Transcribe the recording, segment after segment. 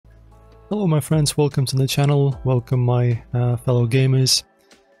Hello my friends, welcome to the channel, welcome my fellow gamers.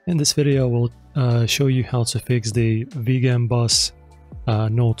 In this video we'll show you how to fix the ViGEmBus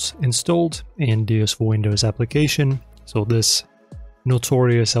not installed in DS4Windows application. So this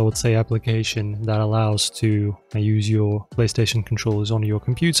notorious, I would say, application that allows to use your PlayStation controllers on your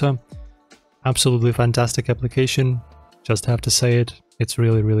computer. Absolutely fantastic application, just have to say it, it's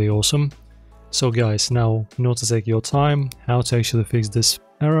really awesome. So guys, now not to take your time, how to actually fix this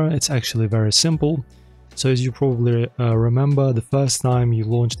error, it's actually very simple. So as you probably remember, the first time you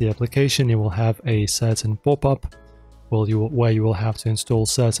launch the application you will have a certain pop-up where you will have to install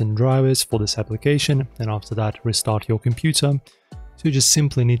certain drivers for this application, and after that restart your computer. So you just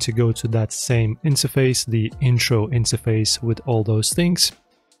simply need to go to that same interface, the intro interface with all those things.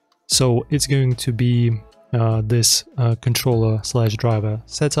 So it's going to be this controller/driver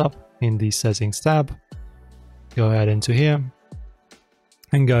setup in the settings tab. Go ahead into here.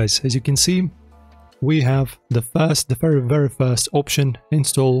 And guys, as you can see, we have the very first option,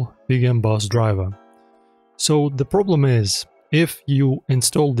 install ViGEmBus driver. So the problem is, if you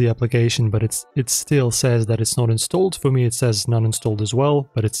install the application but it still says that it's not installed, for me it says not installed as well,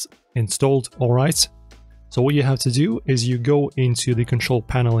 but it's installed, alright. So what you have to do is you go into the control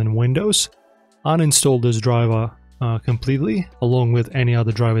panel in Windows, uninstall this driver completely, along with any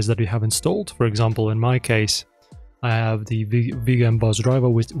other drivers that you have installed. For example, in my case, I have the ViGEmBus driver,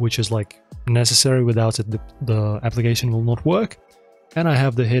 which is like necessary. Without it, the application will not work. And I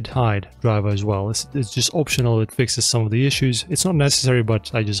have the hide driver as well. It's just optional, it fixes some of the issues. It's not necessary,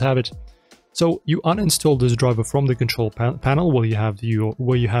 but I just have it. So you uninstall this driver from the control panel where you have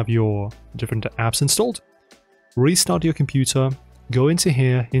your different apps installed. Restart your computer, go into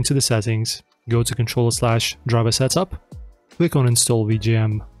here, into the settings, go to controller/driver setup, click on install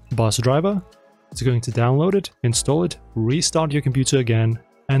ViGEmBus driver. It's going to download it, install it, restart your computer again,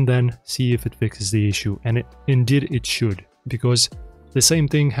 and then see if it fixes the issue. And indeed it should, because the same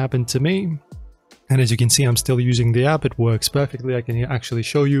thing happened to me. And as you can see, I'm still using the app, it works perfectly. I can actually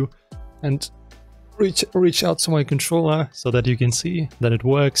show you and reach out to my controller so that you can see that it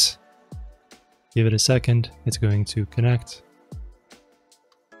works. Give it a second, it's going to connect.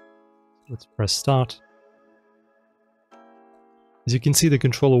 Let's press start. As you can see, the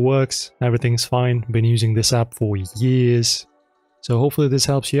controller works, everything's fine. Been using this app for years. So hopefully this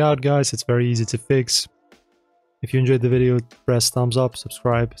helps you out, guys. It's very easy to fix. If you enjoyed the video, press thumbs up,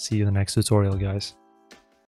 subscribe. See you in the next tutorial, guys.